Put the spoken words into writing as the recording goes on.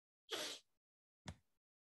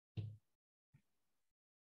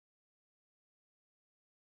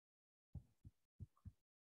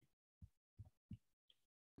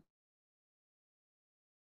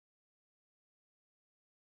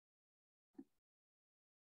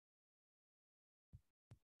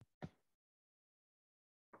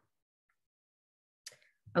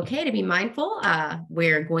Okay, to be mindful,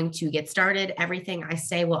 we're going to get started. Everything I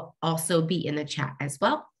say will also be in the chat as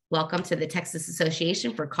well. Welcome to the Texas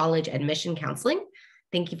Association for College Admission Counseling.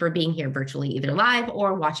 Thank you for being here virtually, either live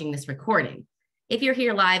or watching this recording. If you're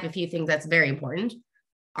here live, a few things that's very important.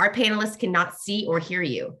 Our panelists cannot see or hear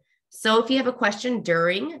you. So if you have a question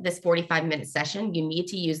during this 45-minute session, you need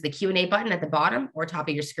to use the Q&A button at the bottom or top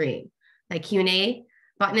of your screen. That Q&A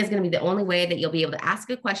button is going to be the only way that you'll be able to ask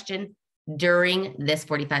a question during this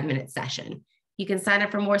 45-minute session. You can sign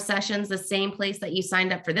up for more sessions the same place that you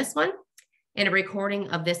signed up for this one. And a recording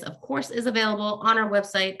of this, of course, is available on our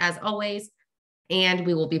website as always. And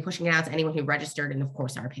we will be pushing it out to anyone who registered and, of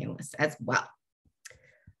course, our panelists as well.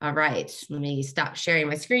 All right, let me stop sharing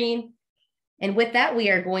my screen. And with that,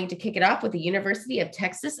 we are going to kick it off with the University of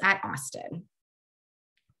Texas at Austin.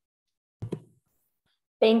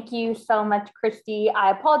 Thank you so much, Christy.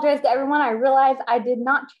 I apologize to everyone. I realized I did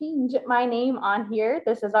not change my name on here.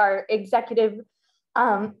 This is our executive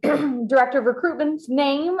director of recruitment's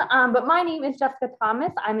name, but my name is Jessica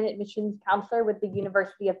Thomas. I'm an admissions counselor with the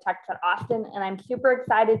University of Texas at Austin, and I'm super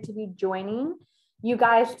excited to be joining you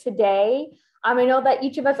guys today. I know that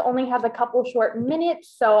each of us only has a couple short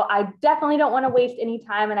minutes, so I definitely don't want to waste any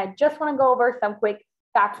time, and I just want to go over some quick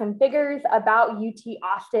facts and figures about UT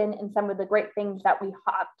Austin and some of the great things that we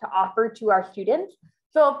have to offer to our students.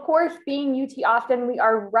 So of course, being UT Austin, we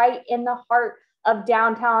are right in the heart of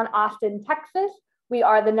downtown Austin, Texas. We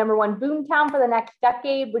are the #1 boom town for the next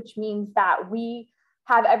decade, which means that we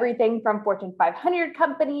have everything from Fortune 500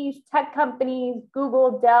 companies, tech companies,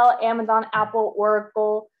 Google, Dell, Amazon, Apple,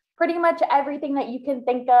 Oracle, pretty much everything that you can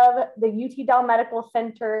think of, the UT Dell Medical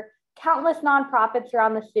Center, countless nonprofits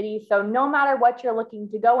around the city. So no matter what you're looking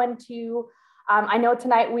to go into, I know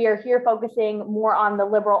tonight we are here focusing more on the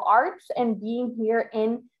liberal arts, and being here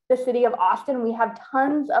in the city of Austin, we have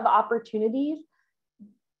tons of opportunities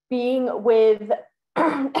being with,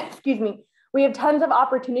 excuse me, we have tons of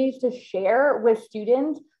opportunities to share with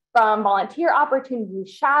students, from volunteer opportunities,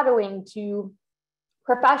 shadowing, to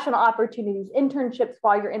professional opportunities, internships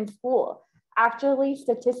while you're in school. Actually,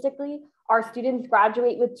 statistically, our students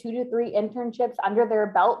graduate with 2 to 3 internships under their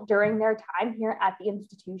belt during their time here at the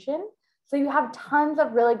institution. So you have tons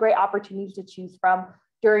of really great opportunities to choose from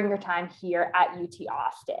during your time here at UT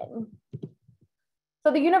Austin.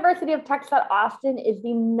 So the University of Texas at Austin is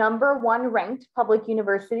the #1 ranked public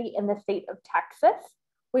university in the state of Texas.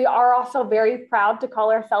 We are also very proud to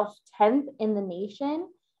call ourselves 10th in the nation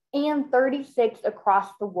and 36th across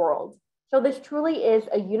the world. So this truly is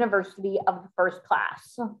a university of the first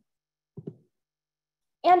class.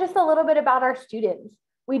 And just a little bit about our students.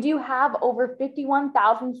 We do have over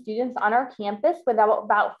 51,000 students on our campus, with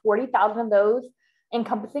about 40,000 of those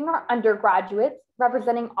encompassing our undergraduates,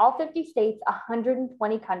 representing all 50 states,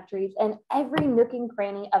 120 countries, and every nook and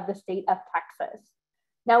cranny of the state of Texas.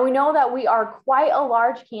 Now, we know that we are quite a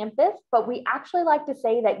large campus, but we actually like to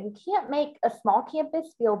say that you can't make a small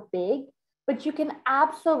campus feel big, but you can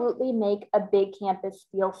absolutely make a big campus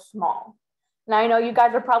feel small. Now, I know you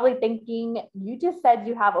guys are probably thinking, you just said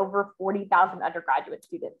you have over 40,000 undergraduate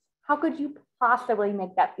students. How could you possibly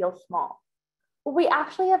make that feel small? Well, we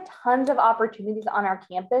actually have tons of opportunities on our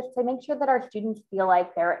campus to make sure that our students feel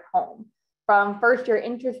like they're at home. From first year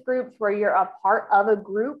interest groups, where you're a part of a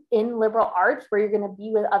group in liberal arts, where you're going to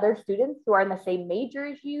be with other students who are in the same major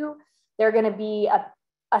as you. They're going to be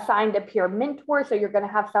assigned a peer mentor. So you're going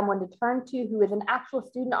to have someone to turn to who is an actual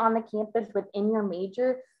student on the campus within your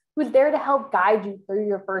major, who's there to help guide you through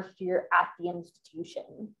your first year at the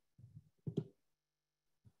institution.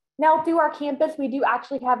 Now, through our campus, we do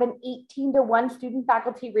actually have an 18-to-1 student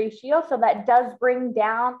faculty ratio. So that does bring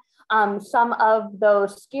down some of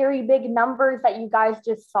those scary big numbers that you guys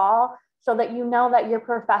just saw, so that you know that your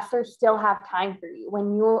professors still have time for you.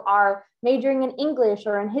 When you are majoring in English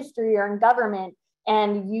or in history or in government,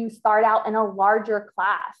 and you start out in a larger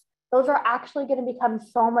class, those are actually going to become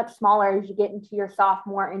so much smaller as you get into your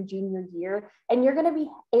sophomore and junior year. And you're going to be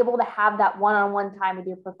able to have that one-on-one time with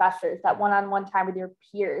your professors, that one-on-one time with your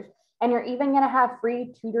peers. And you're even going to have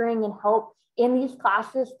free tutoring and help in these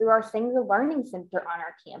classes through our Singular Learning Center on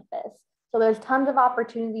our campus. So there's tons of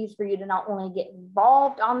opportunities for you to not only get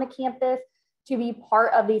involved on the campus, to be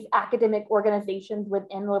part of these academic organizations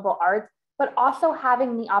within liberal arts, but also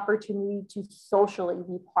having the opportunity to socially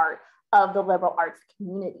be part of the liberal arts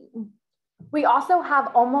community. We also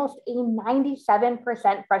have almost a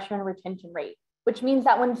 97% freshman retention rate, which means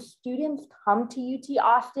that when students come to UT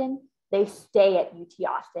Austin, they stay at UT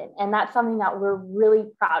Austin. And that's something that we're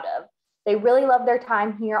really proud of. They really love their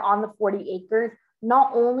time here on the 40 acres,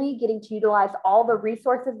 not only getting to utilize all the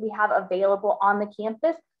resources we have available on the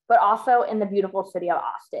campus, but also in the beautiful city of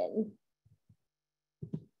Austin.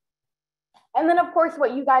 And then of course,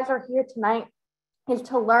 what you guys are here tonight is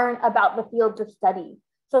to learn about the fields of study.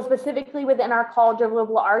 So specifically within our College of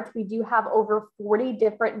Liberal Arts, we do have over 40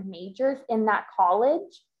 different majors in that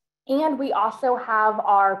college. And we also have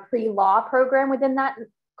our pre-law program within that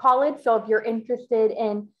college. So if you're interested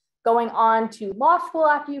in going on to law school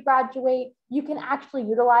after you graduate, you can actually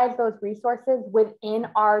utilize those resources within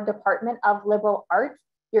our Department of Liberal Arts.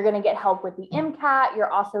 You're going to get help with the MCAT. You're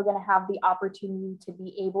also going to have the opportunity to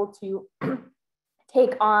be able to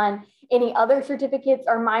take on any other certificates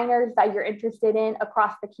or minors that you're interested in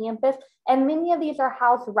across the campus. And many of these are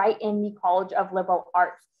housed right in the College of Liberal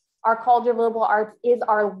Arts. Our College of Liberal Arts is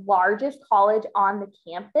our largest college on the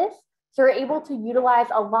campus. So we're able to utilize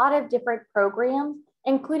a lot of different programs,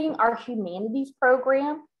 including our humanities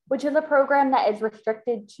program, which is a program that is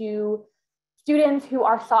restricted to students who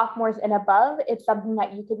are sophomores and above. It's something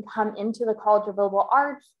that you can come into the College of Liberal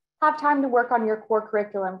Arts, have time to work on your core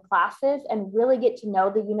curriculum classes, and really get to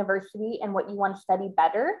know the university and what you want to study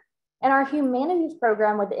better. And our humanities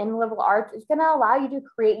program within liberal arts is going to allow you to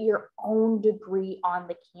create your own degree on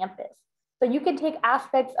the campus. So you can take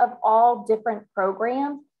aspects of all different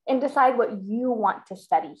programs and decide what you want to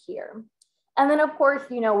study here. And then of course,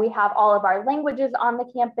 we have all of our languages on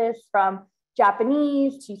the campus, from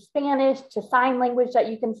Japanese to Spanish to sign language that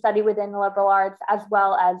you can study within the liberal arts, as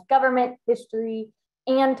well as government, history,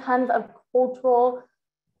 and tons of cultural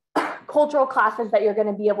classes that you're going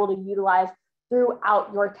to be able to utilize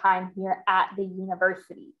throughout your time here at the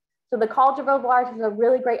university. So the College of Liberal Arts is a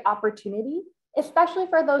really great opportunity, especially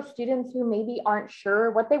for those students who maybe aren't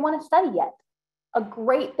sure what they want to study yet. A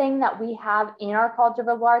great thing that we have in our College of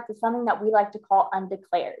Liberal Arts is something that we like to call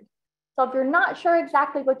undeclared. So if you're not sure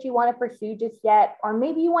exactly what you want to pursue just yet, or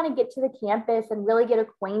maybe you want to get to the campus and really get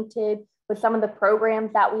acquainted with some of the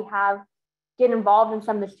programs that we have, get involved in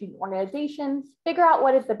some of the student organizations, figure out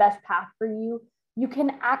what is the best path for you, you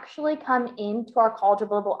can actually come into our College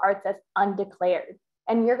of Liberal Arts as undeclared.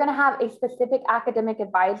 And you're going to have a specific academic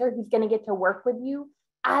advisor who's going to get to work with you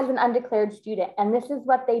as an undeclared student. And this is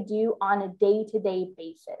what they do on a day-to-day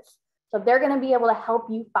basis. So they're going to be able to help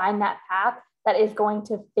you find that path that is going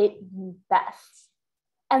to fit you best.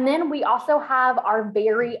 And then we also have our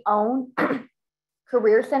very own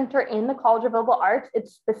Career Center in the College of Liberal Arts.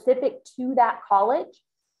 It's specific to that college.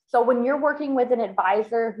 So when you're working with an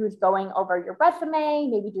advisor who's going over your resume,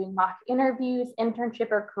 maybe doing mock interviews,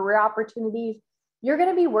 internship, or career opportunities, you're going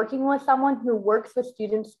to be working with someone who works with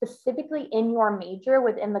students specifically in your major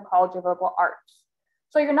within the College of Liberal Arts.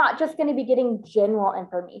 So you're not just going to be getting general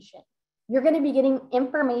information. You're going to be getting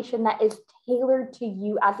information that is tailored to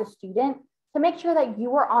you as a student to make sure that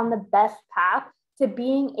you are on the best path to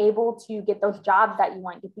being able to get those jobs that you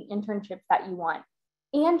want, get the internships that you want.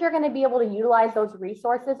 And you're going to be able to utilize those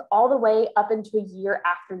resources all the way up into a year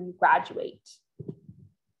after you graduate.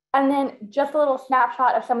 And then just a little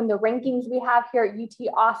snapshot of some of the rankings we have here at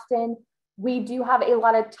UT Austin. We do have a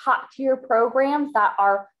lot of top tier programs that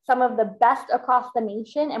are some of the best across the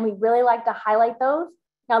nation, and we really like to highlight those.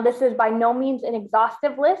 Now, this is by no means an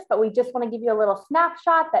exhaustive list, but we just want to give you a little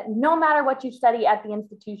snapshot that no matter what you study at the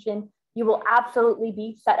institution, you will absolutely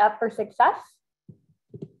be set up for success.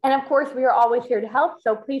 And of course, we are always here to help.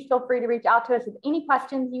 So please feel free to reach out to us with any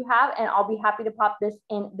questions you have, and I'll be happy to pop this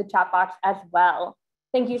in the chat box as well.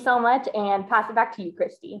 Thank you so much, and pass it back to you,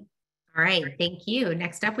 Christy. All right, thank you.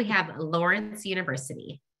 Next up, we have Lawrence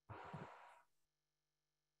University.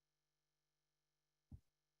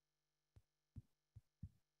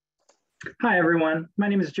 Hi, everyone. My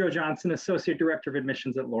name is Joe Johnson, Associate Director of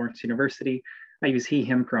Admissions at Lawrence University. I use he,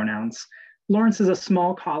 him pronouns. Lawrence is a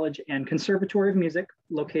small college and conservatory of music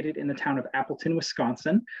located in the town of Appleton,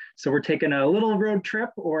 Wisconsin. So we're taking a little road trip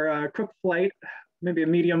or a quick flight, maybe a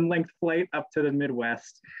medium length flight up to the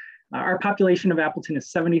Midwest. Our population of Appleton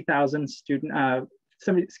is 70,000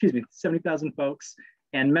 70,000 folks,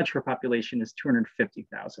 and metro population is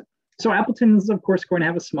 250,000. So Appleton is of course going to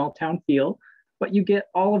have a small town feel, but you get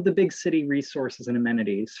all of the big city resources and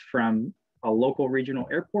amenities, from a local regional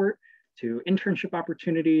airport to internship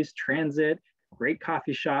opportunities, transit, great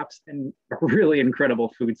coffee shops, and a really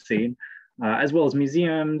incredible food scene, as well as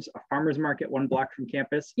museums, a farmer's market 1 block from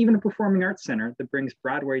campus, even a performing arts center that brings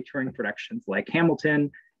Broadway touring productions like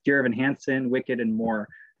Hamilton, Dear Evan Hansen, Wicked, and more,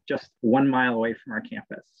 just 1 mile away from our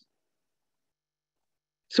campus.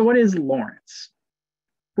 So what is Lawrence?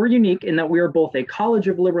 We're unique in that we are both a College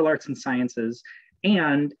of Liberal Arts and Sciences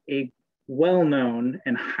and a well-known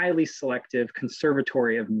and highly selective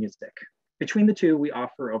conservatory of music. Between the two, we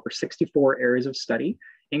offer over 64 areas of study,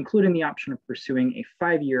 including the option of pursuing a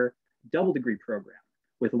 5-year double degree program,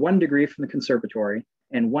 with 1 degree from the conservatory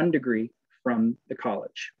and 1 degree from the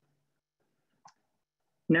college.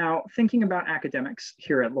 Now, thinking about academics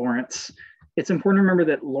here at Lawrence, it's important to remember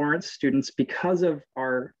that Lawrence students, because of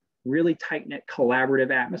our really tight-knit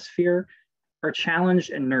collaborative atmosphere, are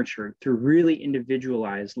challenged and nurtured through really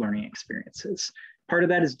individualized learning experiences. Part of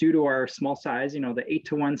that is due to our small size, the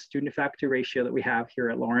 8-to-1 student to faculty ratio that we have here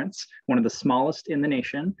at Lawrence, one of the smallest in the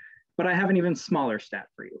nation, but I have an even smaller stat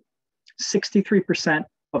for you. 63%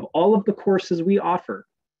 of all of the courses we offer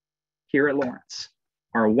here at Lawrence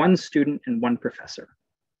are 1 student and 1 professor.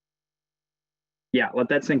 Yeah, let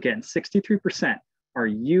that sink in. 63% are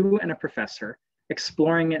you and a professor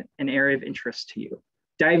exploring an area of interest to you,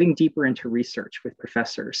 diving deeper into research with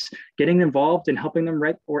professors, getting involved in helping them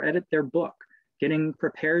write or edit their book, getting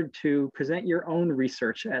prepared to present your own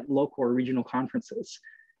research at local or regional conferences.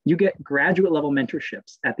 You get graduate level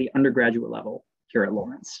mentorships at the undergraduate level here at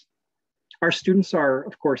Lawrence. Our students are,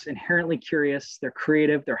 of course, inherently curious, they're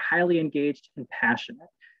creative, they're highly engaged and passionate.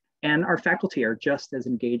 And our faculty are just as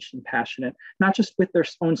engaged and passionate, not just with their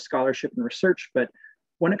own scholarship and research, but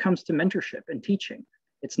when it comes to mentorship and teaching.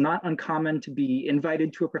 It's not uncommon to be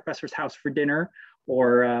invited to a professor's house for dinner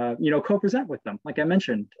or co-present with them, like I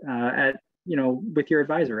mentioned, with your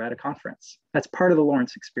advisor at a conference. That's part of the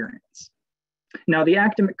Lawrence experience. Now, the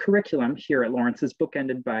academic curriculum here at Lawrence is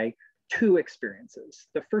bookended by 2 experiences,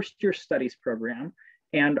 the first year studies program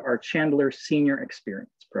and our Chandler Senior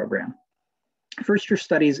Experience program. First year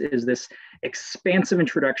studies is this expansive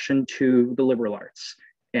introduction to the liberal arts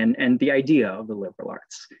and the idea of the liberal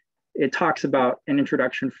arts. It talks about an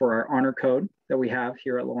introduction for our honor code that we have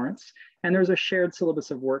here at Lawrence. And there's a shared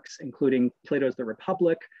syllabus of works, including Plato's The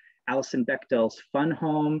Republic, Alison Bechdel's Fun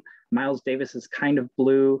Home, Miles Davis's Kind of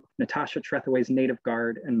Blue, Natasha Trethewey's Native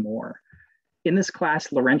Guard, and more. In this class,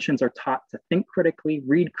 Laurentians are taught to think critically,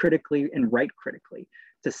 read critically, and write critically,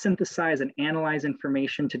 to synthesize and analyze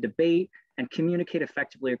information, to debate and communicate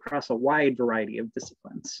effectively across a wide variety of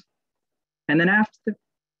disciplines. And then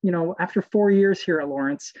after 4 years here at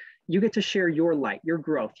Lawrence, you get to share your light, your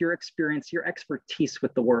growth, your experience, your expertise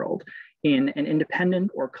with the world in an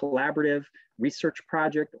independent or collaborative research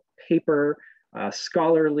project, paper,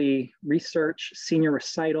 scholarly research, senior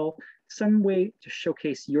recital, some way to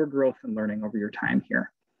showcase your growth and learning over your time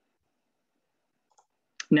here.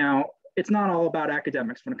 Now, it's not all about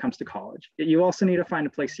academics when it comes to college. You also need to find a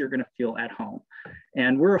place you're going to feel at home.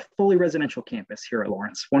 And we're a fully residential campus here at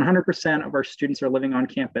Lawrence. 100% of our students are living on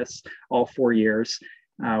campus all 4 years,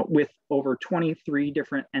 with over 23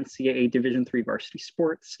 different NCAA Division III varsity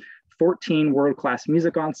sports, 14 world-class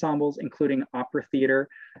music ensembles, including opera theater,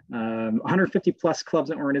 150 plus clubs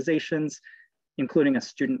and organizations, including a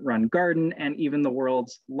student-run garden, and even the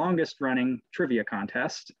world's longest-running trivia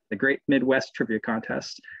contest, the Great Midwest Trivia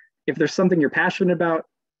Contest. If there's something you're passionate about,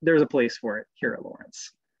 there's a place for it here at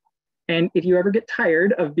Lawrence. And if you ever get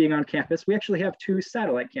tired of being on campus, we actually have 2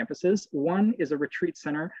 satellite campuses. One is a retreat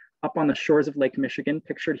center up on the shores of Lake Michigan,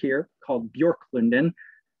 pictured here, called Bjorklund.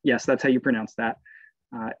 Yes, that's how you pronounce that.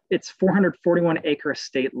 It's 441-acre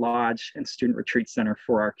estate lodge and student retreat center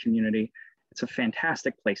for our community. It's a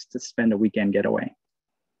fantastic place to spend a weekend getaway.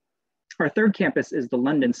 Our third campus is the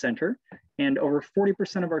London Center, and over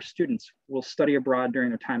 40% of our students will study abroad during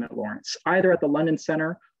their time at Lawrence, either at the London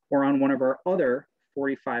Center or on one of our other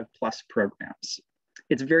 45 plus programs.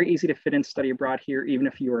 It's very easy to fit in study abroad here, even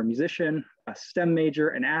if you are a musician, a STEM major,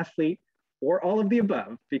 an athlete, or all of the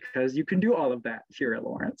above, because you can do all of that here at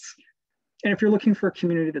Lawrence. And if you're looking for a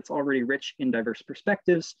community that's already rich in diverse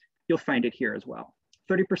perspectives, you'll find it here as well.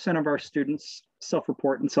 30% of our students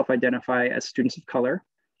self-report and self-identify as students of color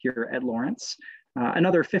here at Lawrence.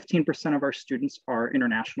 Another 15% of our students are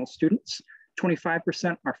international students,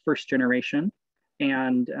 25% are first generation.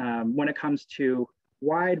 And when it comes to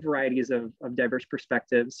wide varieties of diverse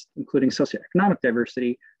perspectives, including socioeconomic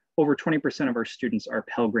diversity, over 20% of our students are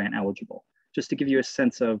Pell Grant eligible, just to give you a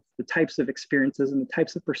sense of the types of experiences and the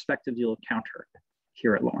types of perspectives you'll encounter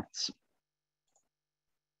here at Lawrence.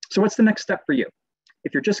 So what's the next step for you?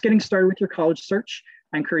 If you're just getting started with your college search,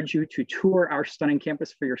 I encourage you to tour our stunning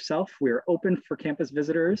campus for yourself. We are open for campus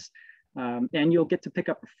visitors, and you'll get to pick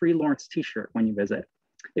up a free Lawrence t-shirt when you visit.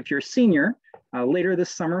 If you're a senior, later this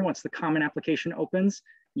summer, once the common application opens,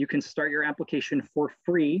 you can start your application for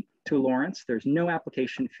free to Lawrence. There's no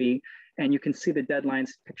application fee, and you can see the deadlines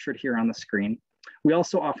pictured here on the screen. We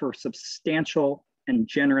also offer substantial and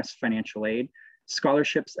generous financial aid.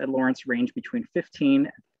 Scholarships at Lawrence range between $15,000 and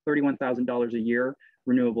 $31,000 a year,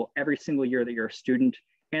 renewable every single year that you're a student,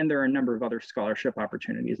 and there are a number of other scholarship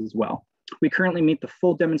opportunities as well. We currently meet the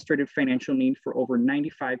full demonstrated financial need for over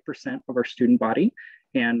 95% of our student body,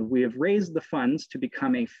 And we have raised the funds to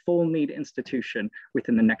become a full need institution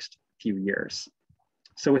within the next few years.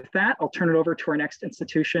 So with that, I'll turn it over to our next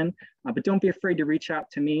institution, but don't be afraid to reach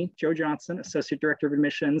out to me, Joe Johnson, Associate Director of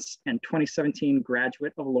Admissions and 2017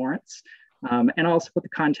 graduate of Lawrence. And I'll also put the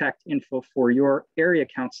contact info for your area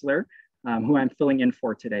counselor, who I'm filling in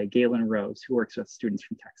for today, Galen Rose, who works with students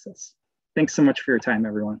from Texas. Thanks so much for your time,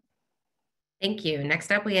 everyone. Thank you.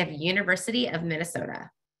 Next up, we have University of Minnesota.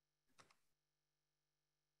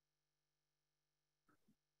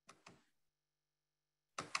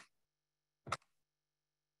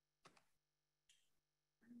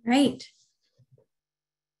 Right.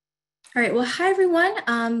 All right, well, hi everyone.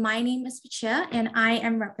 My name is Pachia and I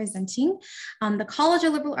am representing the College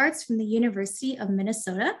of Liberal Arts from the University of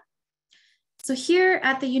Minnesota. So here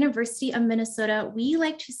at the University of Minnesota, we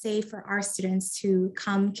like to say for our students to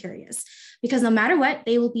come curious, because no matter what,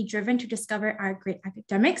 they will be driven to discover our great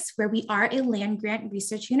academics, where we are a land-grant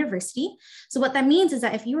research university. So what that means is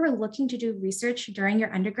that if you are looking to do research during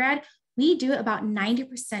your undergrad, we do about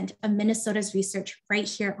 90% of Minnesota's research right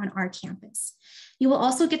here on our campus. You will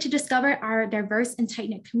also get to discover our diverse and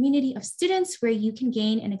tight-knit community of students where you can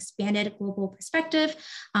gain an expanded global perspective.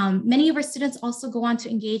 Many of our students also go on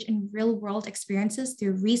to engage in real-world experiences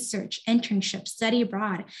through research, internships, study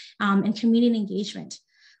abroad, and community engagement.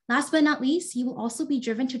 Last but not least, you will also be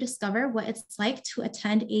driven to discover what it's like to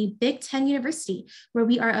attend a Big Ten university, where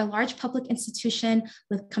we are a large public institution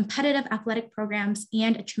with competitive athletic programs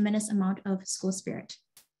and a tremendous amount of school spirit.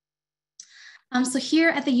 So here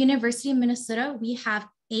at the University of Minnesota, we have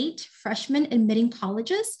 8 freshman admitting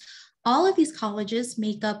colleges. All of these colleges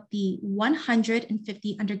make up the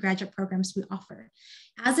 150 undergraduate programs we offer.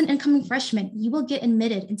 As an incoming freshman, you will get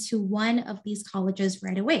admitted into one of these colleges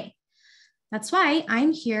right away. That's why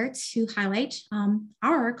I'm here to highlight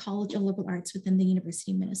our College of Liberal Arts within the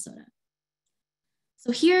University of Minnesota.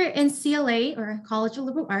 So here in CLA, or College of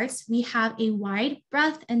Liberal Arts, we have a wide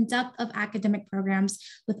breadth and depth of academic programs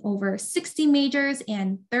with over 60 majors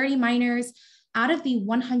and 30 minors. Out of the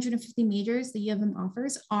 150 majors the U of M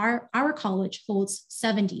offers, our college holds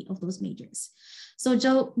 70 of those majors. So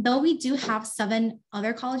though we do have 7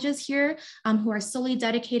 other colleges here who are solely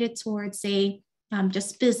dedicated towards, say,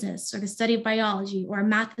 just business or the study of biology or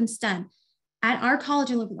math and STEM, at our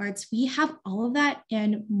College of Liberal Arts, we have all of that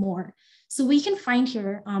and more. So we can find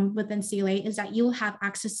here within CLA is that you will have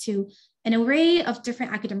access to an array of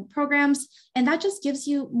different academic programs, and that just gives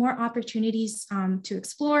you more opportunities to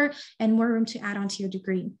explore and more room to add on to your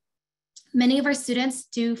degree. Many of our students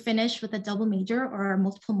do finish with a double major or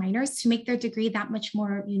multiple minors to make their degree that much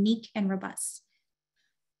more unique and robust.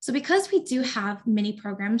 So because we do have many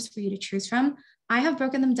programs for you to choose from, I have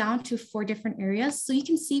broken them down to 4 different areas so you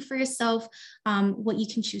can see for yourself what you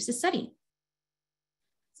can choose to study.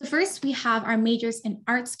 So first, we have our majors in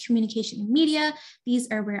arts, communication, and media. These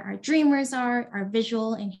are where our dreamers are, our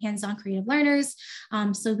visual and hands-on creative learners.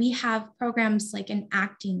 So we have programs like in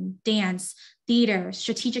acting, dance, theater,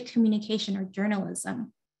 strategic communication, or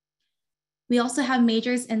journalism. We also have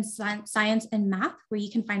majors in science and math, where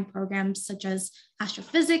you can find programs such as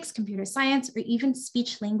astrophysics, computer science, or even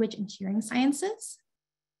speech, language, and hearing sciences.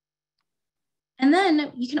 And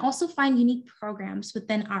then you can also find unique programs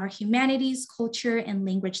within our humanities, culture, and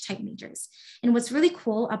language type majors. And what's really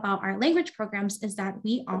cool about our language programs is that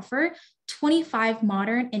we offer 25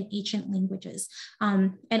 modern and ancient languages.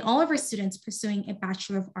 And all of our students pursuing a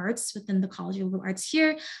Bachelor of Arts within the College of Liberal Arts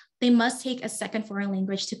here, they must take a second foreign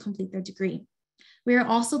language to complete their degree. We are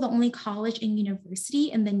also the only college and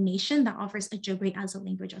university in the nation that offers Ojibwe as a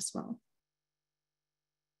language as well.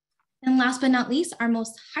 And last but not least, our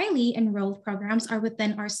most highly enrolled programs are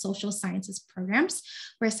within our social sciences programs,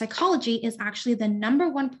 where psychology is actually the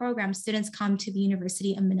 #1 program students come to the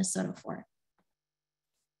University of Minnesota for.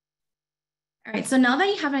 All right, so now that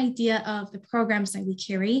you have an idea of the programs that we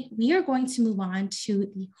carry, we are going to move on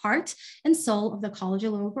to the heart and soul of the College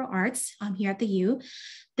of Liberal Arts here at the U.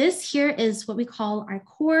 This here is what we call our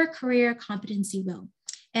core career competency wheel.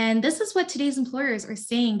 And this is what today's employers are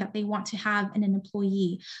saying that they want to have in an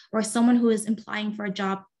employee or someone who is applying for a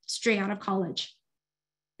job straight out of college.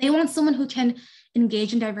 They want someone who can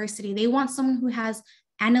engage in diversity. They want someone who has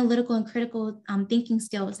analytical and critical thinking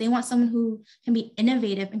skills. They want someone who can be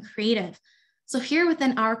innovative and creative. So here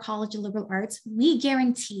within our College of Liberal Arts, we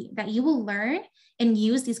guarantee that you will learn and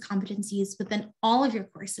use these competencies within all of your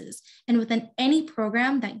courses and within any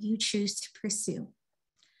program that you choose to pursue.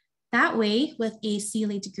 That way, with a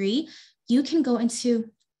CLA degree, you can go into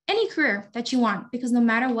any career that you want, because no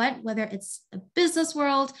matter what, whether it's the business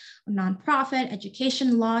world, a nonprofit,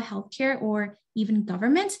 education, law, healthcare, or even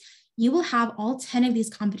government, you will have all 10 of these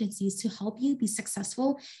competencies to help you be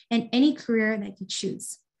successful in any career that you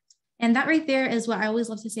choose. And that right there is what I always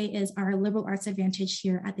love to say is our liberal arts advantage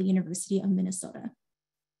here at the University of Minnesota.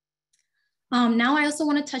 Now I also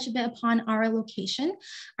want to touch a bit upon our location.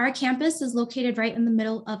 Our campus is located right in the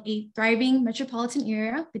middle of a thriving metropolitan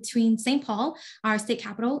area between St. Paul, our state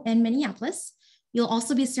capital, and Minneapolis. You'll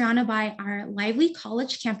also be surrounded by our lively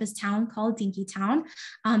college campus town called Dinkytown.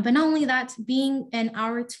 But not only that, being in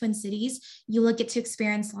our Twin Cities, you will get to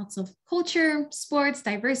experience lots of culture, sports,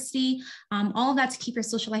 diversity, all of that to keep your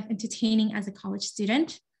social life entertaining as a college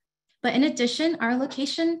student. But in addition, our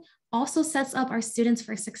location also sets up our students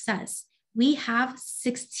for success. We have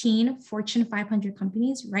 16 Fortune 500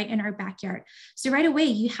 companies right in our backyard. So right away,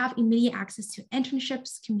 you have immediate access to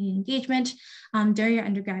internships, community engagement during your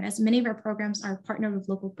undergrad, as many of our programs are partnered with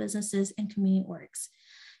local businesses and community orgs.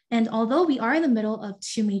 And although we are in the middle of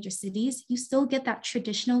two major cities, you still get that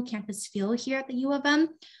traditional campus feel here at the U of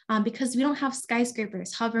M because we don't have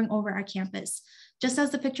skyscrapers hovering over our campus. Just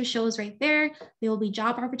as the picture shows right there, there will be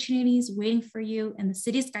job opportunities waiting for you in the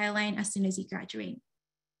city skyline as soon as you graduate.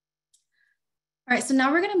 All right, so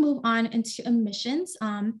now we're going to move on into admissions.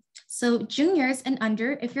 So juniors and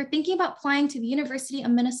under, if you're thinking about applying to the University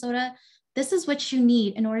of Minnesota, this is what you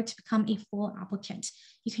need in order to become a full applicant.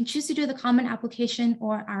 You can choose to do the common application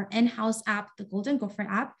or our in-house app, the Golden Gopher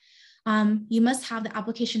app. You must have the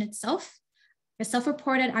application itself, a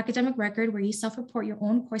self-reported academic record where you self-report your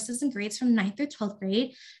own courses and grades from 9th through 12th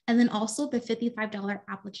grade, and then also the $55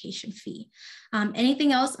 application fee.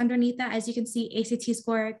 Anything else underneath that, as you can see, ACT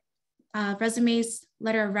score, resumes,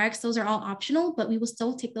 letter of recs, those are all optional, but we will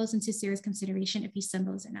still take those into serious consideration if you send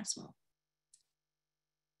those in as well.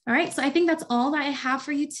 All right, so I think that's all that I have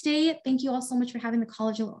for you today. Thank you all so much for having the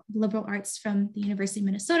College of Liberal Arts from the University of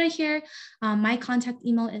Minnesota here. My contact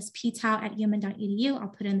email is ptau@umn.edu. I'll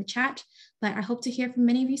put it in the chat, but I hope to hear from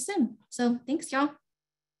many of you soon. So thanks, y'all.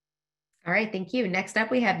 All right, thank you. Next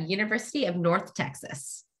up, we have University of North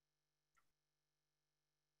Texas.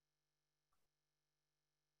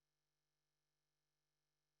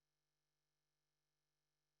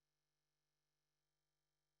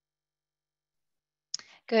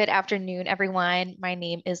 Good afternoon, everyone. My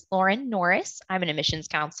name is Lauren Norris. I'm an admissions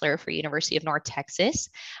counselor for University of North Texas.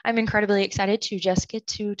 I'm incredibly excited to just get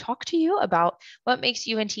to talk to you about what makes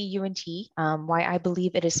UNT UNT, why I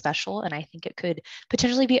believe it is special, and I think it could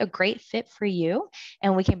potentially be a great fit for you.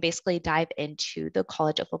 And we can basically dive into the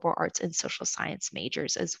College of Liberal Arts and Social Science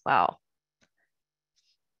majors as well.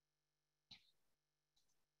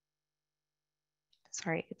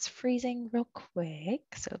 Sorry, it's freezing real quick,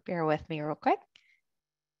 so bear with me real quick.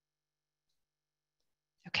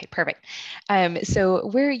 Okay, perfect. So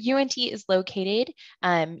where UNT is located,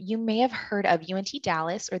 you may have heard of UNT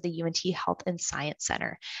Dallas or the UNT Health and Science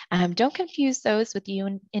Center. Don't confuse those with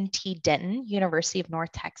UNT Denton, University of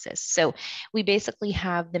North Texas. So we basically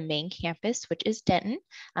have the main campus, which is Denton.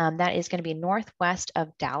 That is going to be northwest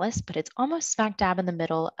of Dallas, but it's almost smack dab in the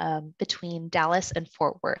middle between Dallas and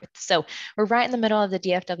Fort Worth. So we're right in the middle of the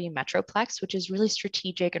DFW Metroplex, which is really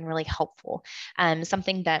strategic and really helpful.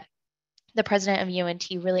 Something that the president of UNT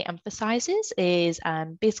really emphasizes is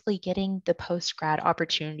basically getting the post-grad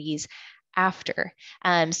opportunities after.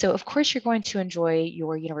 So of course you're going to enjoy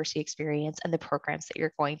your university experience and the programs that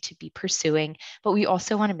you're going to be pursuing, but we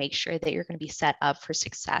also want to make sure that you're going to be set up for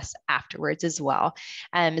success afterwards as well.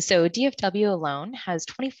 So DFW alone has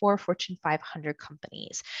 24 Fortune 500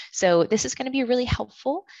 companies. So this is going to be really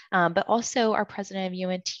helpful, but also our president of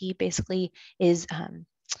UNT basically is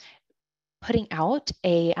putting out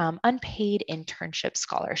a unpaid internship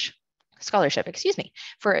scholarship,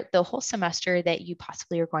 for the whole semester that you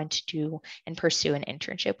possibly are going to do and pursue an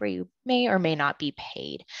internship where you may or may not be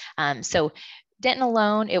paid. So Denton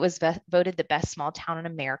alone, it was voted the best small town in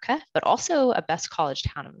America, but also a best college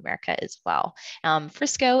town in America as well.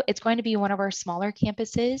 Frisco, it's going to be one of our smaller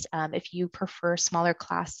campuses. If you prefer smaller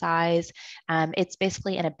class size, it's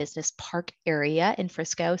basically in a business park area in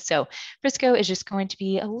Frisco. So Frisco is just going to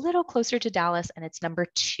be a little closer to Dallas, and it's number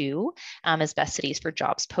 2 as best cities for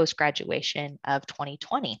jobs post-graduation of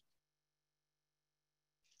 2020.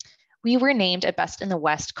 We were named a Best in the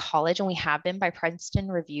West college, and we have been by Princeton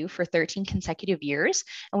Review for 13 consecutive years.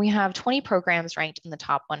 And we have 20 programs ranked in the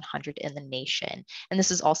top 100 in the nation. And this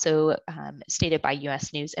is also stated by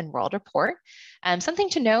US News and World Report. Something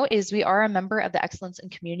to note is we are a member of the Excellence in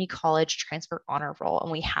Community College Transfer Honor Roll,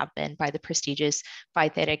 and we have been by the prestigious Phi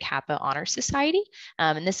Theta Kappa Honor Society.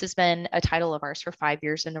 And this has been a title of ours for 5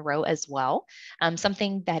 years in a row as well.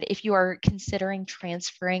 Something that if you are considering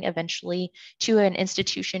transferring eventually to an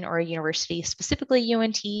institution or a university, specifically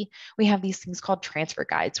UNT, we have these things called transfer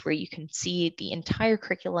guides where you can see the entire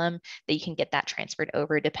curriculum that you can get that transferred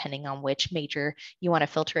over depending on which major you want to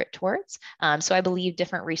filter it towards. So I believe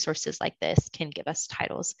different resources like this can give us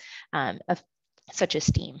titles of such as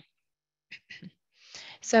STEAM.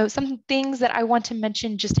 So some things that I want to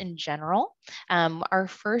mention just in general, our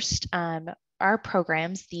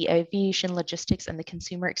programs, the aviation logistics and the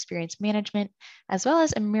consumer experience management, as well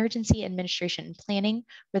as emergency administration and planning,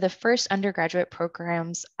 were the first undergraduate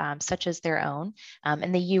programs such as their own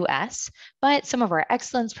in the US. But some of our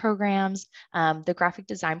excellence programs, the graphic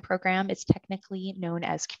design program, it's technically known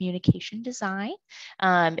as communication design.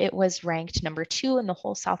 It was ranked #2 in the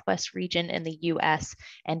whole Southwest region in the US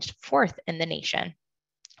and 4th in the nation.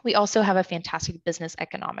 We also have a fantastic business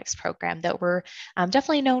economics program that we're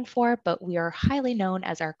definitely known for, but we are highly known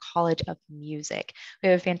as our College of Music. We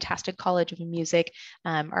have a fantastic College of Music.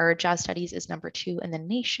 Our jazz studies is #2 in the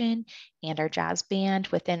nation, and our jazz band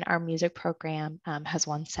within our music program has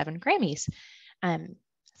won 7 Grammys.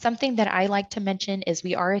 Something that I like to mention is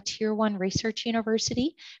we are a Tier 1 research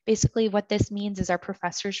university. Basically, what this means is our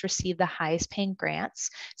professors receive the highest paying grants.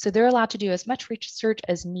 So they're allowed to do as much research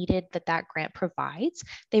as needed that grant provides.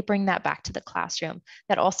 They bring that back to the classroom.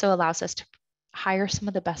 That also allows us to hire some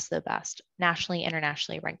of the best, nationally,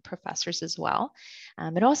 internationally ranked professors as well.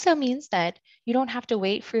 It also means that you don't have to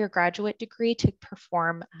wait for your graduate degree to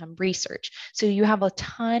perform research. So you have a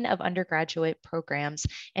ton of undergraduate programs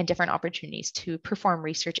and different opportunities to perform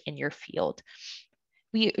research in your field.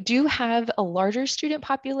 We do have a larger student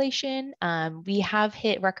population. We have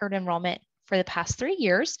hit record enrollment for the past 3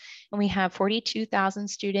 years, and we have 42,000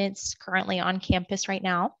 students currently on campus right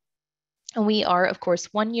now. And we are, of course,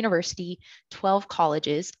 one university, 12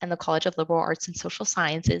 colleges, and the College of Liberal Arts and Social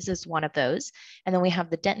Sciences is one of those. And then we have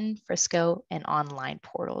the Denton, Frisco, and online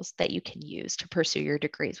portals that you can use to pursue your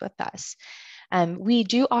degrees with us. We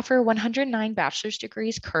do offer 109 bachelor's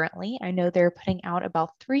degrees currently. I know they're putting out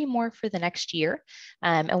about 3 more for the next year.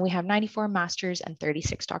 And we have 94 master's and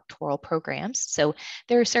 36 doctoral programs. So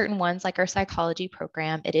there are certain ones like our psychology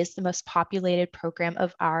program. It is the most populated program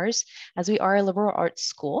of ours as we are a liberal arts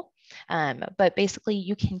school. But basically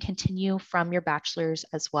you can continue from your bachelor's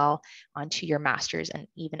as well onto your master's and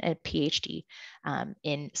even a PhD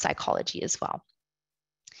in psychology as well.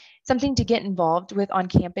 Something to get involved with on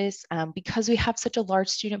campus, because we have such a large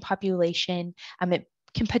student population, it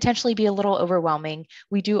can potentially be a little overwhelming.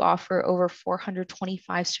 We do offer over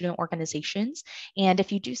 425 student organizations. And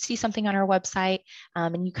if you do see something on our website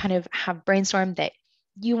and you kind of have brainstormed that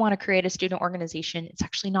you want to create a student organization, it's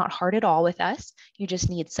actually not hard at all with us. You just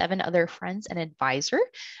need 7 other friends and advisor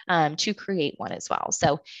to create one as well.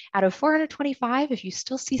 So out of 425, if you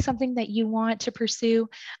still see something that you want to pursue,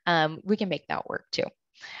 we can make that work too.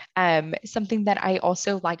 Something that I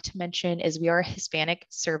also like to mention is we are a Hispanic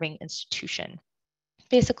serving institution.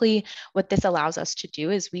 Basically, what this allows us to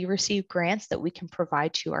do is we receive grants that we can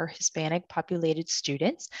provide to our Hispanic populated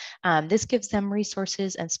students. This gives them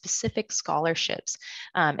resources and specific scholarships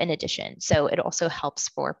in addition. So it also helps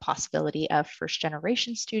for possibility of first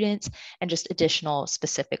generation students and just additional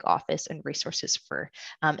specific office and resources for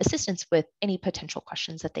assistance with any potential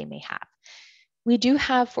questions that they may have. We do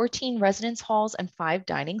have 14 residence halls and 5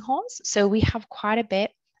 dining halls. So we have quite a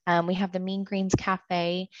bit. We have the Mean Greens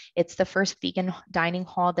Cafe. It's the first vegan dining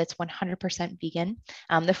hall that's 100% vegan.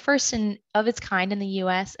 The first of its kind in the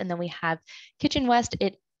US. And then we have Kitchen West.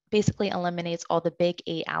 It basically eliminates all the big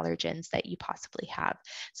 8 allergens that you possibly have.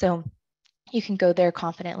 So you can go there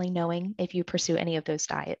confidently knowing if you pursue any of those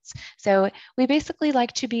diets. So we basically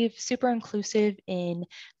like to be super inclusive in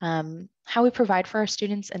how we provide for our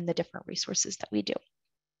students and the different resources that we do.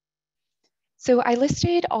 So I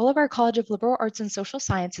listed all of our College of Liberal Arts and Social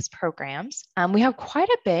Sciences programs. We have quite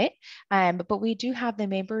a bit, but we do have the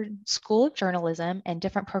Mabry School of Journalism and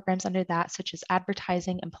different programs under that, such as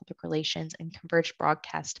advertising and public relations and converged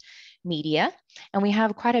broadcast media. And we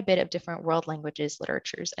have quite a bit of different world languages,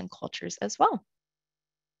 literatures, and cultures as well.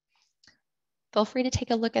 Feel free to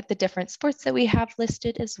take a look at the different sports that we have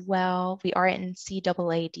listed as well. We are in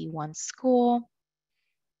NCAA D1 school.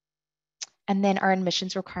 And then our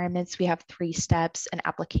admissions requirements, we have 3 steps: an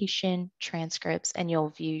application, transcripts, and you'll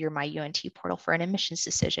view your My UNT portal for an admissions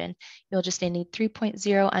decision. You'll just need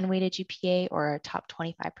 3.0 unweighted GPA or a top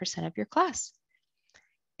 25% of your class.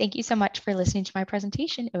 Thank you so much for listening to my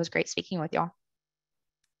presentation. It was great speaking with y'all.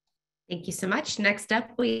 Thank you so much. Next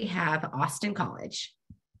up, we have Austin College.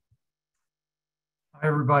 Hi,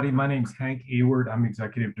 everybody. My name's Hank Ewert. I'm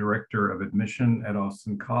Executive Director of Admission at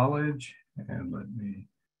Austin College. And let me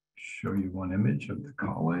show you one image of the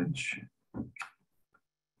college.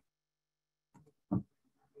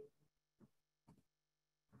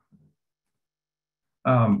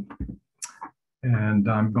 And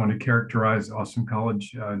I'm going to characterize Austin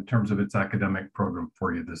College in terms of its academic program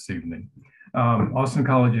for you this evening. Austin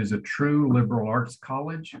College is a true liberal arts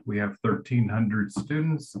college. We have 1,300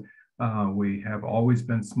 students. We have always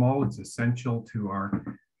been small. It's essential to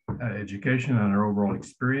our education and our overall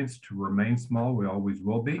experience to remain small. We always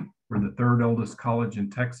will be. We're the third oldest college in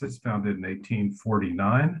Texas, founded in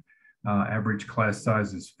 1849. Average class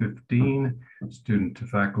size is 15. Student to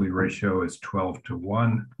faculty ratio is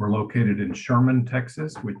 12:1. We're located in Sherman,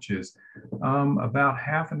 Texas, which is about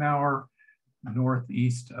half an hour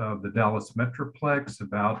northeast of the Dallas Metroplex,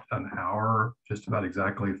 about an hour, just about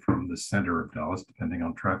exactly from the center of Dallas, depending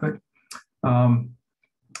on traffic.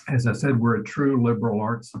 As I said, we're a true liberal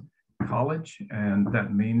arts college, and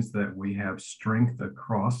that means that we have strength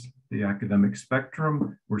across the academic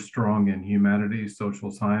spectrum. We're strong in humanities, social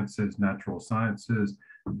sciences, natural sciences,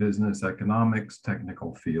 business, economics,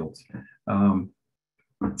 technical fields. A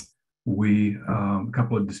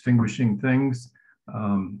couple of distinguishing things.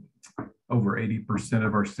 Over 80%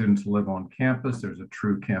 of our students live on campus. There's a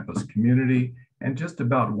true campus community, and just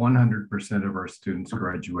about 100% of our students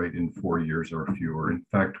graduate in 4 years or fewer. In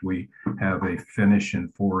fact, we have a finish in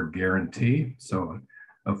 4 guarantee. So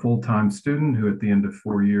a full-time student who at the end of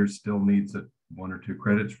 4 years still needs 1 or 2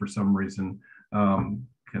 credits for some reason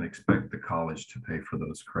can expect the college to pay for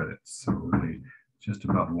those credits. So really just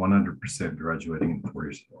about 100% graduating in 4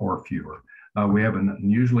 years or fewer. We have an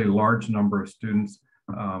unusually large number of students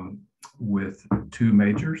with 2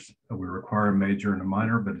 majors. We require a major and a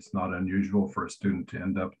minor, but it's not unusual for a student to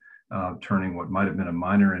end up turning what might have been a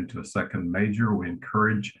minor into a second major. We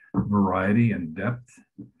encourage variety and depth,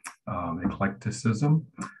 eclecticism.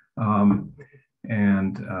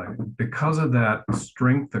 Because of that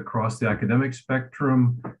strength across the academic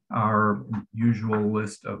spectrum, our usual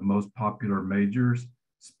list of most popular majors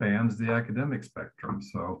spans the academic spectrum.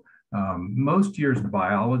 So most years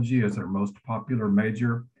biology is our most popular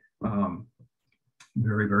major.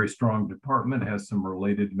 Very, very strong department, has some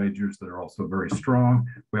related majors that are also very strong.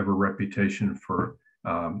 We have a reputation for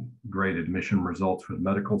great admission results with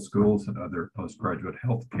medical schools and other postgraduate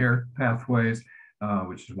healthcare pathways,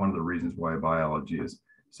 which is one of the reasons why biology is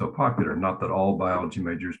so popular. Not that all biology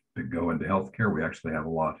majors go into healthcare. We actually have a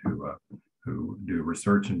lot who do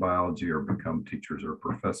research in biology or become teachers or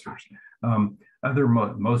professors. Other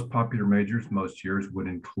most popular majors most years would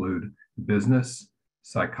include business,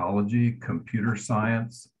 psychology, computer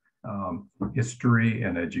science, history,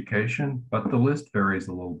 and education, but the list varies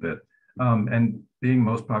a little bit. And being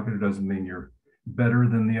most popular doesn't mean you're better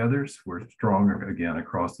than the others. We're strong, again,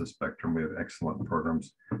 across the spectrum. We have excellent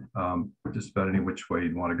programs, just about any which way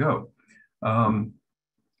you'd want to go.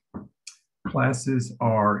 Classes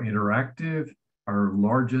are interactive. Our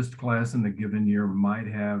largest class in the given year might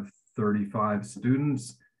have 35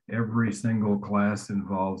 students. Every single class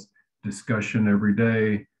involves discussion every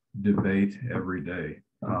day, debate every day.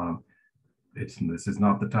 This is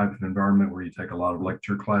not the type of environment where you take a lot of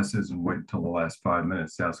lecture classes and wait until the last 5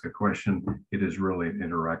 minutes to ask a question. It is really an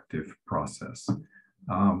interactive process.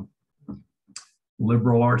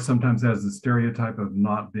 Liberal arts sometimes has the stereotype of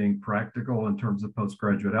not being practical in terms of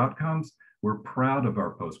postgraduate outcomes. We're proud of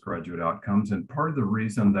our postgraduate outcomes, and part of the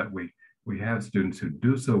reason that we have students who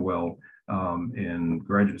do so well in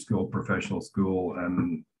graduate school, professional school,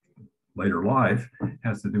 and later life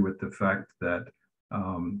has to do with the fact that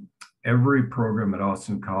every program at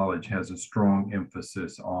Austin College has a strong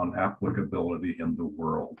emphasis on applicability in the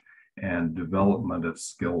world and development of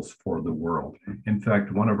skills for the world. In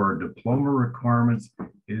fact, one of our diploma requirements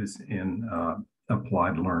is in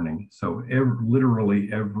applied learning. So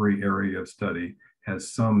literally every area of study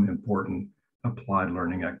has some important applied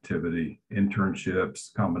learning activity,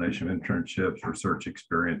 internships, combination of internships, research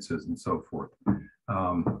experiences, and so forth.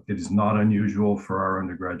 It is not unusual for our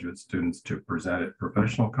undergraduate students to present at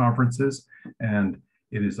professional conferences, and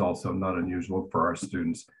it is also not unusual for our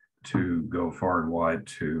students to go far and wide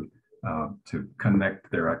to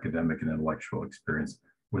connect their academic and intellectual experience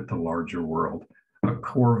with the larger world. A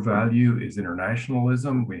core value is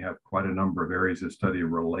internationalism. We have quite a number of areas of study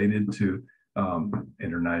related to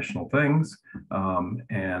international things,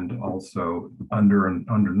 and also under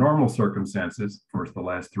normal circumstances. Of course, the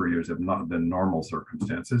last 3 years have not been normal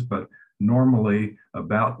circumstances, but normally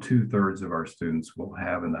about 2/3 of our students will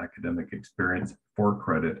have an academic experience for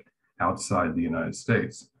credit outside the United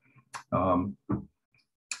States.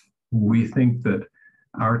 We think that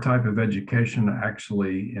our type of education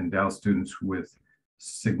actually endows students with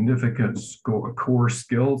significant core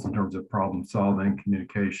skills in terms of problem solving,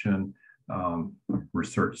 communication,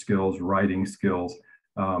 research skills, writing skills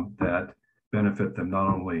that benefit them not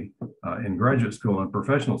only in graduate school and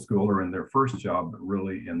professional school or in their first job, but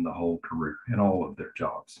really in the whole career, in all of their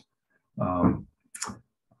jobs.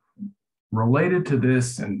 Related to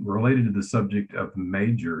this and related to the subject of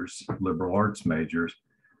majors, liberal arts majors,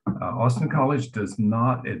 Austin College does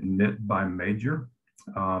not admit by major.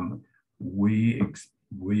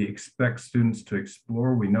 We expect students to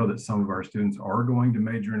explore. We know that some of our students are going to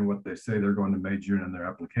major in what they say they're going to major in their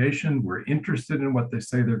application. We're interested in what they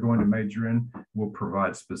say they're going to major in. We'll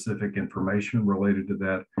provide specific information related to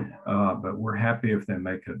that, but we're happy if they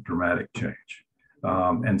make a dramatic change,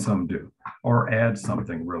 and some do, or add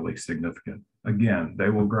something really significant. Again, they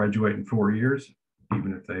will graduate in 4 years,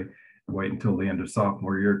 even if they wait until the end of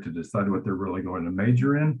sophomore year to decide what they're really going to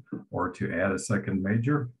major in or to add a second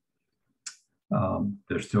major.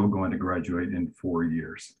 They're still going to graduate in 4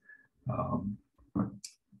 years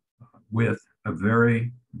with a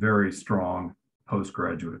very, very strong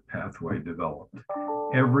postgraduate pathway developed.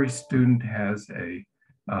 Every student has a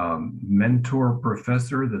mentor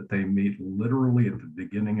professor that they meet literally at the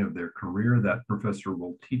beginning of their career. That professor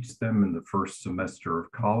will teach them in the first semester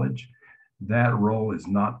of college. That role is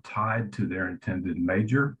not tied to their intended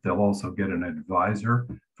major. They'll also get an advisor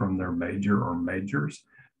from their major or majors,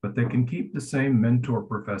 but they can keep the same mentor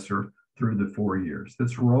professor through the 4 years.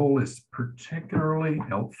 This role is particularly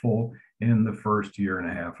helpful in the first year and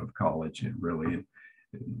a half of college. It really,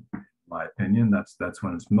 in my opinion, that's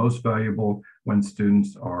when it's most valuable, when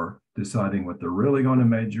students are deciding what they're really going to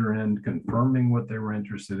major in, confirming what they were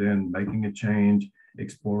interested in, making a change,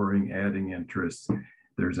 exploring, adding interests.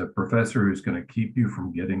 There's a professor who's going to keep you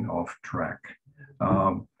from getting off track.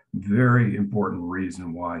 Very important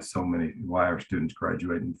reason why our students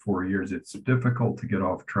graduate in 4 years. It's difficult to get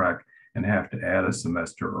off track and have to add a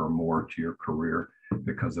semester or more to your career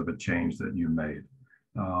because of a change that you made.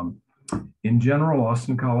 In general,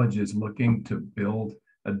 Austin College is looking to build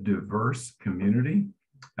a diverse community,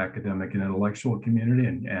 academic and intellectual community,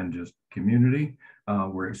 and just community.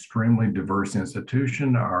 We're an extremely diverse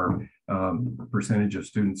institution. Our percentage of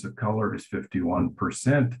students of color is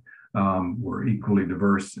 51%. We're equally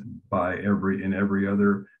diverse in every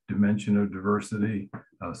other dimension of diversity,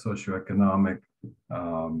 socioeconomic,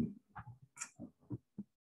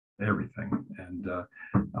 everything. And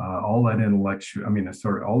all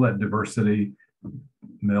that all that diversity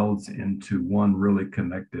melds into one really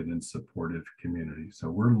connected and supportive community. So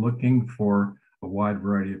we're looking for a wide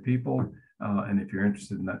variety of people. And if you're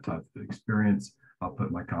interested in that type of experience, I'll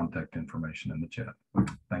put my contact information in the chat.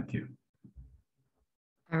 Thank you.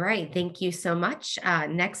 All right, thank you so much.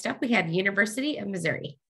 Next up, we have University of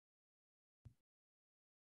Missouri.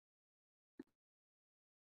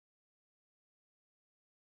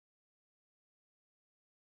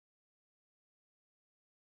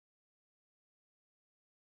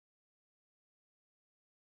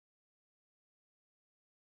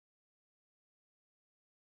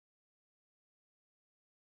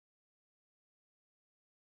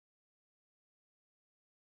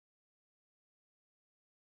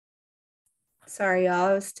 Sorry,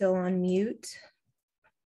 y'all, I was still on mute.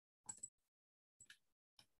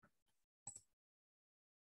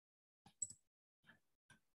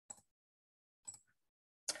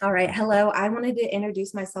 All right, hello. I wanted to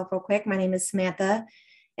introduce myself real quick. My name is Samantha,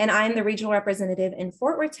 and I'm the regional representative in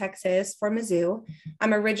Fort Worth, Texas for Mizzou.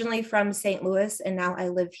 I'm originally from St. Louis, and now I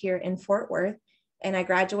live here in Fort Worth. And I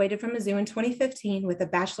graduated from Mizzou in 2015 with a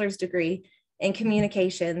bachelor's degree in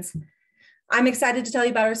communications. I'm excited to tell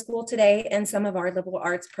you about our school today and some of our liberal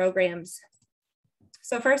arts programs.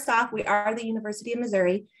 So first off, we are the University of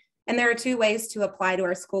Missouri, and there are 2 ways to apply to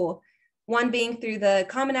our school. One being through the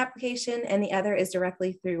common application, and the other is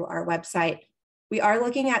directly through our website. We are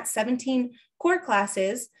looking at 17 core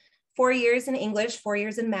classes, 4 years in English, 4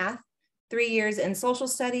 years in math, 3 years in social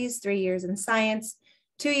studies, 3 years in science,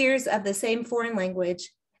 2 years of the same foreign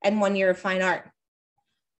language, and 1 year of fine art.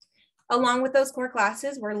 Along with those core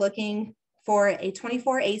classes, we're looking for a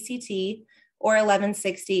 24 ACT or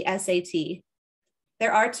 1160 SAT.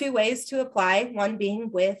 There are 2 ways to apply, one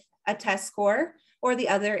being with a test score, or the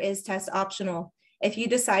other is test optional. If you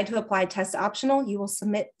decide to apply test optional, you will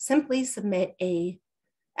simply submit a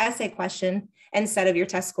essay question instead of your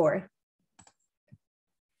test score.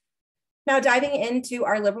 Now diving into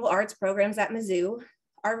our liberal arts programs at Mizzou,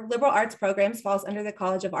 our liberal arts programs falls under the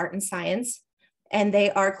College of Art and Science, and they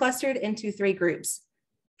are clustered into 3 groups: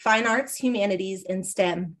 fine arts, humanities, and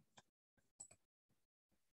STEM.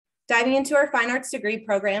 Diving into our fine arts degree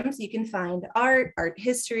programs, you can find art, art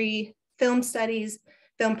history, film studies,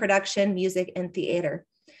 film production, music, and theater.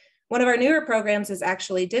 One of our newer programs is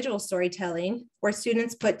actually digital storytelling, where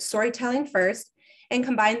students put storytelling first and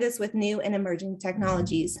combine this with new and emerging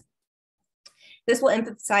technologies. This will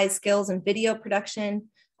emphasize skills in video production,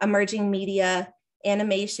 emerging media,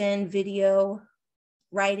 animation, video,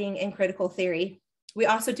 writing, and critical theory. We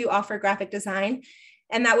also do offer graphic design,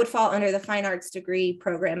 and that would fall under the fine arts degree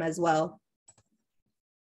program as well.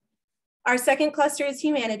 Our second cluster is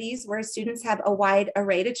humanities, where students have a wide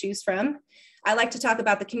array to choose from. I like to talk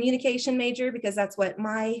about the communication major because that's what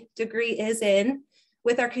my degree is in.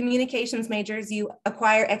 With our communications majors, you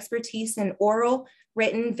acquire expertise in oral,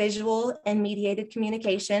 written, visual, and mediated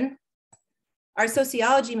communication. Our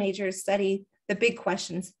sociology majors study the big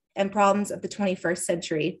questions and problems of the 21st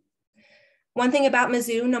century. One thing about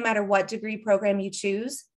Mizzou, no matter what degree program you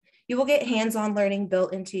choose, you will get hands-on learning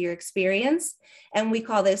built into your experience, and we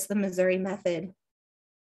call this the Missouri method.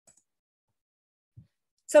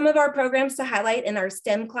 Some of our programs to highlight in our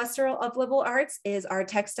STEM cluster of liberal arts is our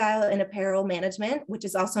Textile and Apparel Management, which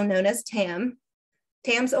is also known as TAM.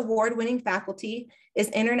 TAM's award-winning faculty is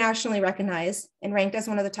internationally recognized and ranked as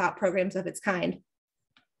one of the top programs of its kind.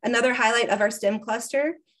 Another highlight of our STEM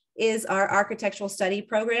cluster is our architectural study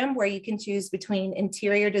program, where you can choose between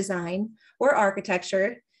interior design or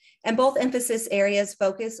architecture, and both emphasis areas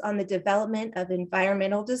focus on the development of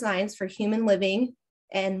environmental designs for human living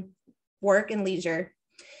and work and leisure.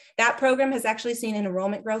 That program has actually seen an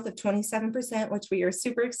enrollment growth of 27%, which we are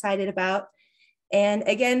super excited about. And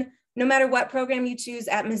again, no matter what program you choose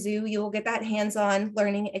at Mizzou, you will get that hands-on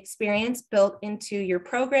learning experience built into your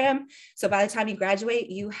program. So by the time you graduate,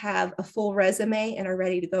 you have a full resume and are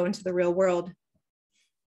ready to go into the real world.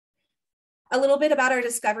 A little bit about our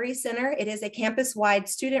Discovery Center. It is a campus-wide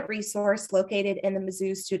student resource located in the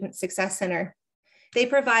Mizzou Student Success Center. They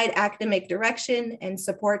provide academic direction and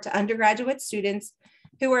support to undergraduate students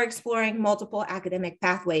who are exploring multiple academic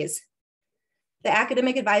pathways. The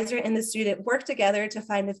academic advisor and the student work together to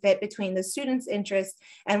find a fit between the student's interests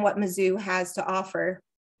and what Mizzou has to offer.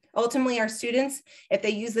 Ultimately, our students, if they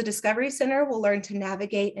use the Discovery Center, will learn to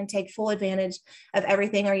navigate and take full advantage of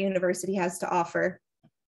everything our university has to offer.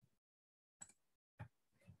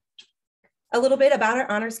 A little bit about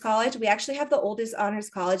our Honors College. We actually have the oldest Honors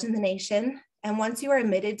College in the nation. And once you are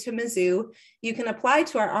admitted to Mizzou, you can apply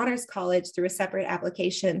to our Honors College through a separate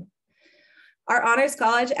application. Our Honors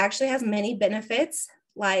College actually has many benefits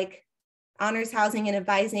like honors housing and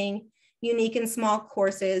advising, unique and small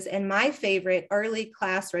courses, and my favorite, early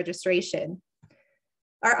class registration.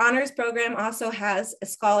 Our honors program also has a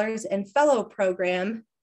scholars and fellow program,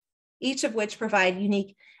 each of which provide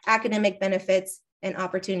unique academic benefits and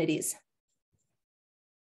opportunities.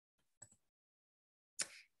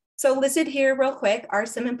 So listed here real quick are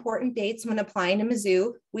some important dates when applying to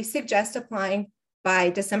Mizzou. We suggest applying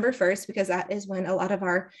by December 1st because that is when a lot of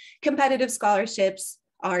our competitive scholarships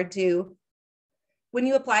are due. When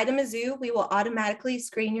you apply to Mizzou, we will automatically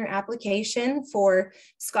screen your application for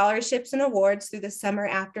scholarships and awards through the summer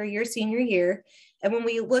after your senior year. And when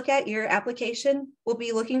we look at your application, we'll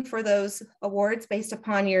be looking for those awards based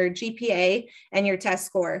upon your GPA and your test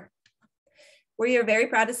score. We are very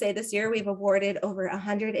proud to say this year we've awarded over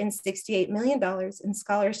 $168 million in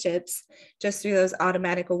scholarships just through those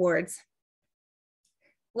automatic awards.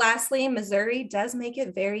 Lastly, Missouri does make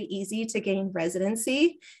it very easy to gain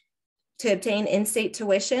residency, to obtain in-state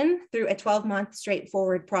tuition through a 12-month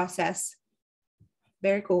straightforward process.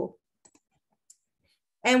 Very cool.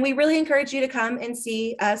 And we really encourage you to come and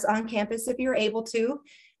see us on campus if you're able to.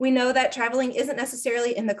 We know that traveling isn't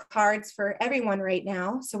necessarily in the cards for everyone right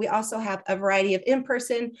now, so we also have a variety of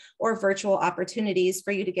in-person or virtual opportunities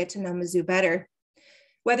for you to get to know Mizzou better.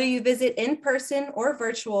 Whether you visit in person or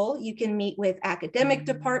virtual, you can meet with academic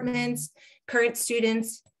departments, current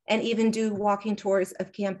students, and even do walking tours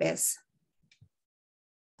of campus.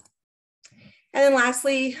 And then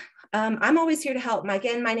lastly, I'm always here to help.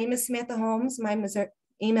 Again, my name is Samantha Holmes. My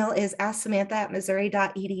email is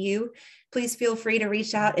asksamantha@missouri.edu. Please feel free to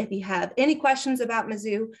reach out if you have any questions about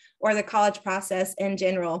Mizzou or the college process in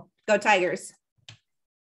general. Go Tigers.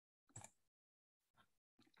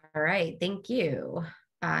 All right, thank you.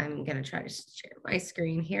 I'm gonna try to share my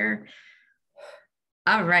screen here.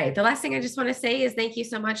 All right, the last thing I just want to say is thank you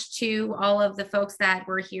so much to all of the folks that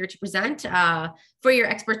were here to present for your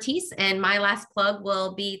expertise. And my last plug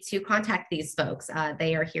will be to contact these folks.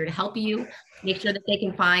 They are here to help you, make sure that they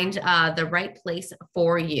can find the right place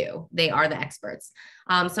for you. They are the experts.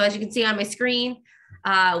 So as you can see on my screen,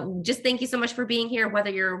 just thank you so much for being here, whether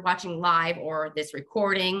you're watching live or this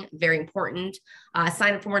recording, very important.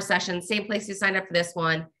 Sign up for more sessions, same place you signed up for this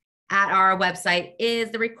one. At our website is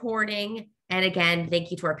the recording. And again,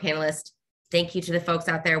 thank you to our panelists. Thank you to the folks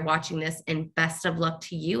out there watching this, and best of luck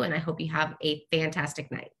to you. And I hope you have a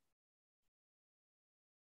fantastic night.